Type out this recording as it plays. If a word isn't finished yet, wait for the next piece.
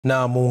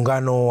Na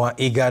muungano wa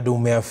IGAD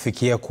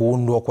umeafikia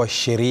kuundwa kwa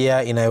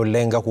sheria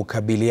inayolenga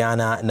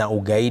kukabiliana na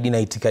ugaidi na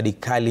itikadi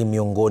kali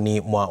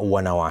miongoni mwa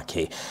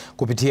wanawake.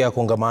 Kupitia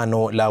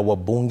kongamano la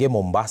Wabunge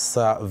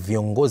Mombasa,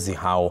 viongozi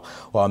hao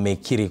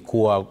wamekiri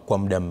kuwa kwa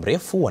muda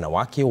mrefu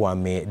wanawake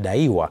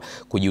wamedaiwa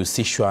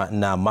kujihusishwa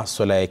na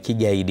masuala ya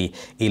kigaidi,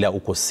 ila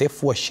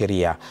ukosefu wa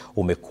sheria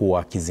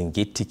umekuwa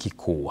kizingiti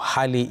kikuu.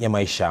 Hali ya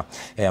Maisha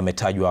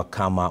imetajwa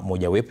kama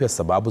mojawapo ya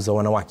sababu za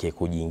wanawake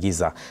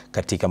kujiingiza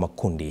katika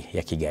makundi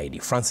ya kigaidi.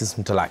 Francis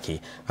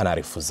Mtalaki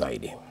anaarifu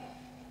zaidi.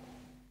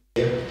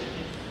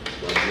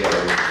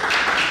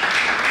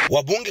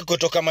 Wabunge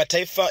kutoka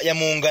mataifa ya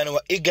muungano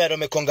wa IGAD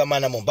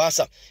wamekongamana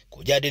Mombasa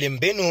kujadili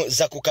mbinu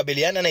za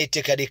kukabiliana na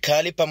itikadi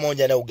kali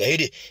pamoja na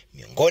ugaidi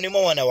miongoni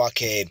mwa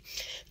wanawake.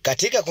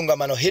 Katika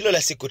kongamano hilo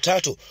la siku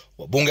tatu,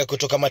 wabunge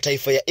kutoka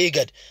mataifa ya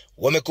IGAD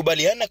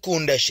wamekubaliana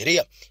kuunda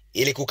sheria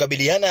ili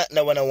kukabiliana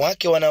na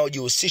wanawake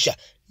wanaojihusisha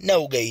na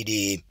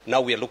ugaidi.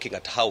 Now we are looking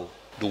at how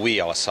do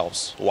we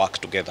ourselves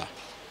work together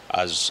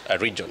as a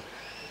region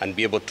and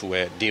be able to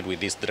deal with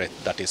this threat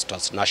that is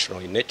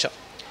transnational in nature,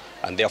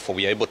 and therefore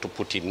we are able to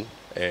put in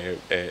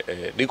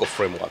legal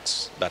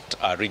frameworks that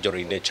are regional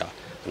in nature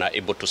and are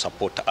able to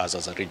support us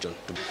as a region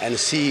and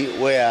see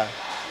where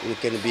we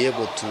can be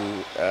able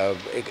to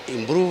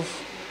improve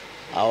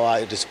our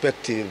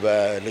respective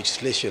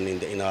legislation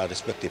in our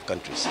respective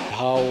countries.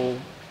 How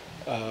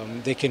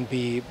they can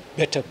be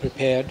better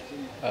prepared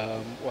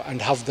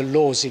and have the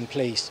laws in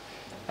place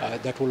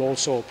that will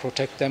also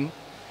protect them.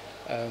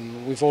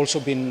 We've also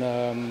been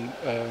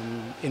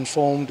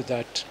informed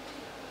that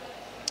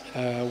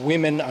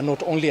women are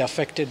not only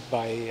affected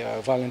by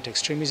violent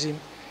extremism,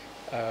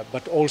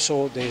 but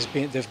also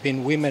there've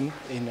been women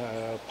in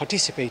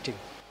participating.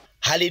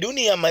 Hali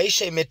duni ya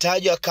maisha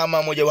imetajwa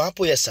kama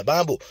mojawapo ya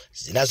sababu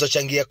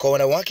zinazochangia kwa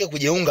wanawake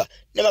kujiunga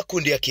na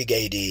makundi ya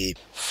kigaidi.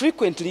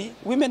 Frequently,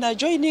 women are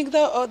joining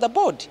the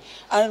board,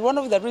 and one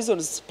of the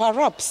reasons,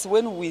 perhaps,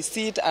 when we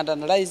sit and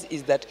analyze,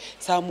 is that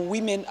some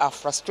women are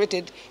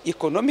frustrated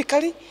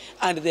economically,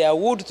 and they are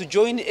wooed to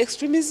join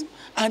extremism,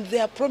 and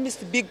they are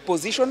promised big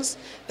positions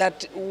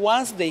that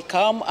once they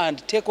come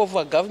and take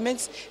over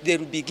governments, they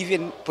will be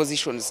given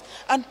positions.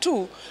 And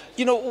two,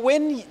 you know,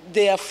 when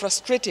they are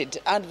frustrated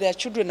and their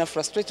children are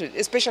frustrated,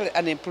 especially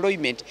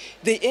unemployment,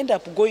 they end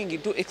up going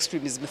into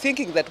extremism,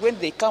 thinking that when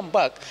they come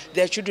back,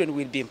 their children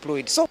will be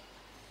employed. So,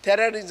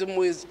 terrorism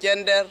with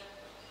gender,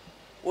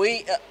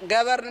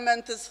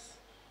 governments,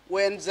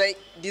 when they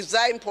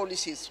design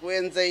policies,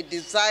 when they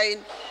design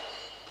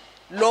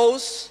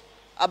laws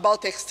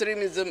about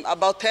extremism,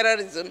 about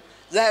terrorism,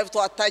 they have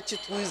to attach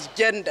it with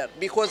gender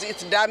because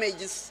it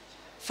damages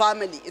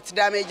family, it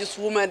damages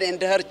women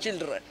and her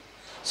children.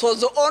 So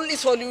the only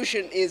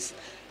solution is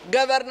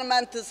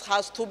governments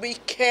has to be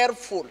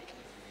careful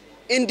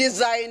in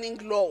designing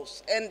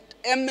laws, and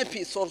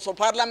MPs also,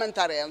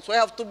 parliamentarians, we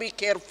have to be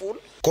careful.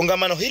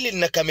 Kongamano hili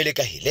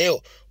linakamilika hii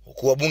leo,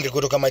 huku wabunge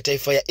kutoka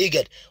mataifa ya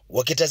IGAD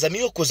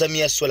wakitazamiwa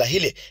kuzamia swala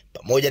hili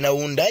pamoja na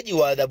uundaji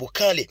wa adhabu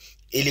kali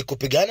ili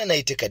kupigana na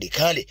itikadi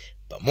kali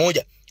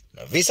pamoja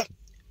na visa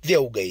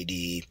vya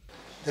ugaidi.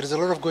 There is a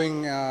lot of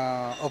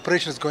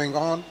operations going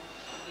on.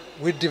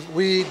 We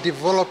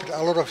developed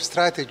a lot of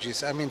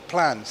strategies,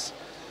 plans,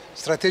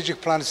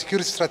 strategic plans,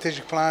 security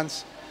strategic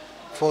plans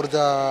for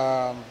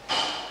the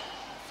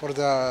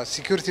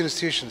security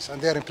institutions,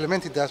 and they are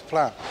implementing that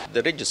plan.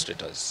 The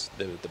registrators,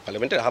 the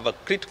parliamentarians have a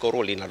critical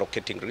role in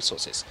allocating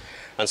resources,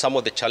 and some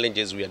of the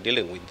challenges we are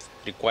dealing with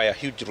require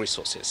huge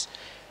resources,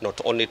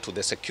 not only to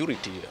the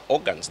security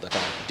organs that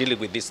are dealing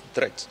with these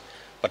threats,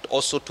 but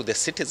also to the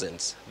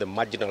citizens. The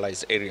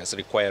marginalized areas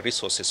require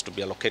resources to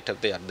be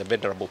allocated there, the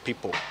vulnerable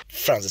people.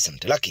 Francis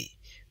Mtalaki,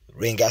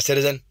 Ringa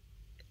Citizen,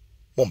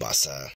 Mombasa.